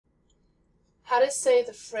how to say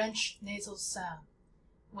the French nasal sound.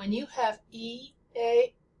 When you have E,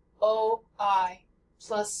 A, O, I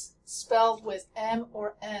plus spelled with M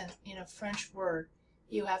or N in a French word,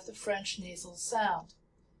 you have the French nasal sound.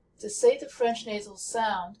 To say the French nasal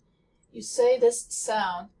sound, you say this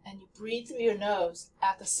sound and you breathe through your nose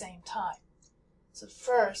at the same time. So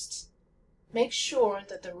first, make sure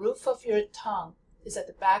that the roof of your tongue is at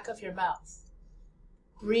the back of your mouth.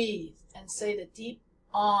 Breathe and say the deep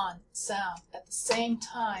on sound at the same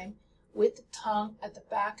time with the tongue at the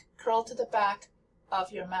back, curled to the back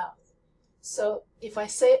of your mouth. So if I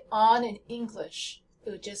say on in English,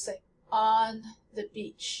 it would just say on the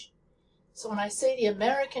beach. So when I say the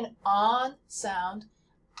American on sound,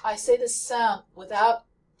 I say this sound without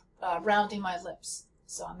rounding my lips.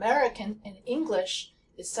 So American in English,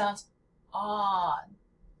 it sounds on.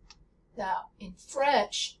 Now in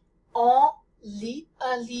French, on lit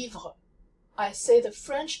un livre. I say the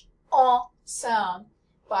French on sound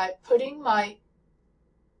by putting my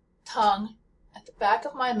tongue at the back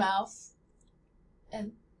of my mouth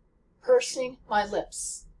and pursing my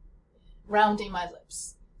lips, rounding my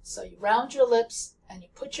lips. So you round your lips and you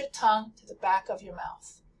put your tongue to the back of your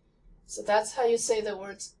mouth. So that's how you say the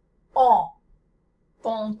words on,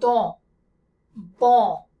 pendant,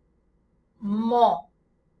 bon, mon,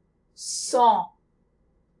 sans,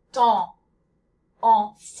 tant,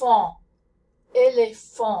 enfant,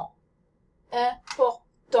 éléphant,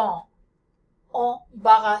 important,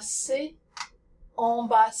 embarrassé,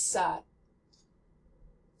 ambassade.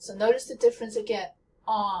 So notice the difference again,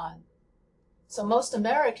 on. So most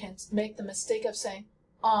Americans make the mistake of saying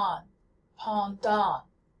on, pendant,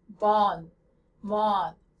 bon,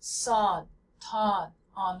 mon, sans, tant,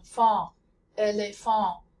 enfant,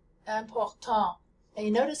 éléphant, important. And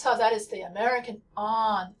you notice how that is the American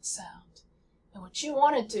on sound. And what you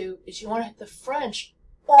want to do is you want to hit the French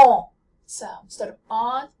on sound instead of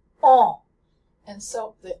on. And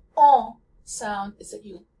so the on sound is that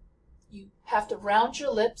you have to round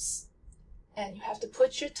your lips and you have to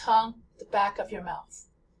put your tongue at the back of your mouth.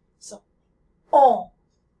 So on,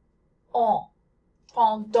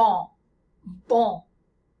 pendant, bon,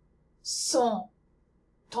 sans,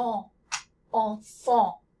 tant,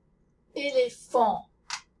 enfant, éléphant,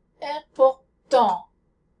 important,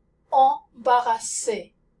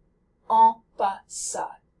 embarrassé,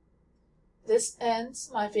 ambassade. This ends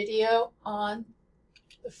my video on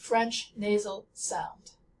the French nasal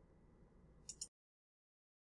sound.